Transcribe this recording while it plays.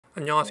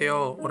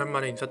안녕하세요.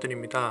 오랜만에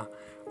인사드립니다.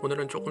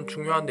 오늘은 조금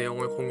중요한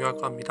내용을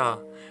공유할까 합니다.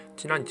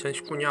 지난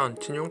 2019년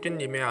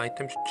진용진님의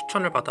아이템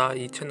추천을 받아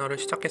이 채널을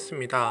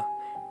시작했습니다.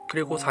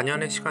 그리고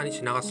 4년의 시간이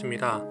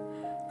지나갔습니다.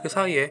 그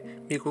사이에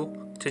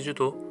미국,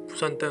 제주도,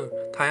 부산 등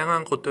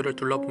다양한 곳들을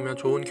둘러보며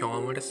좋은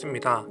경험을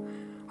했습니다.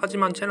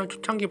 하지만 채널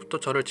초창기부터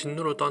저를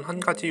짓누르던 한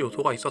가지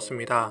요소가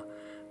있었습니다.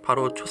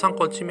 바로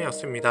초상권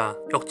침해였습니다.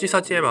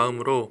 역지사지의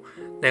마음으로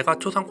내가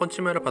초상권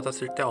침해를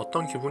받았을 때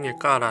어떤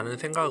기분일까 라는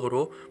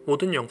생각으로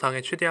모든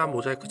영상에 최대한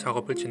모자이크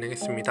작업을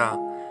진행했습니다.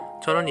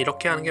 저는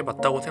이렇게 하는 게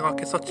맞다고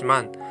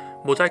생각했었지만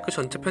모자이크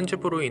전체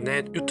편집으로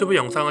인해 유튜브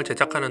영상을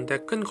제작하는데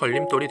큰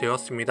걸림돌이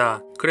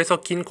되었습니다.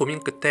 그래서 긴 고민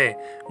끝에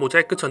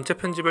모자이크 전체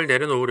편집을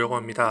내려놓으려고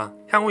합니다.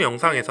 향후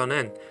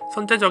영상에서는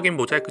선제적인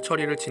모자이크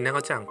처리를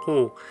진행하지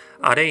않고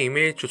아래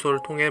이메일 주소를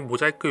통해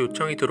모자이크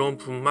요청이 들어온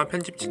부분만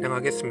편집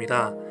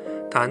진행하겠습니다.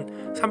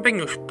 단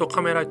 360도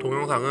카메라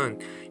동영상은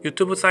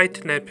유튜브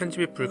사이트 내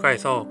편집이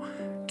불가해서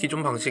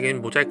기존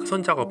방식인 모자이크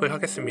선 작업을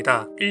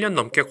하겠습니다. 1년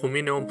넘게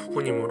고민해온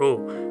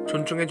부분이므로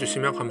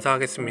존중해주시면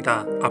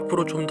감사하겠습니다.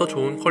 앞으로 좀 더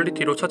좋은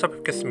퀄리티로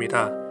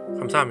찾아뵙겠습니다.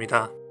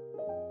 감사합니다.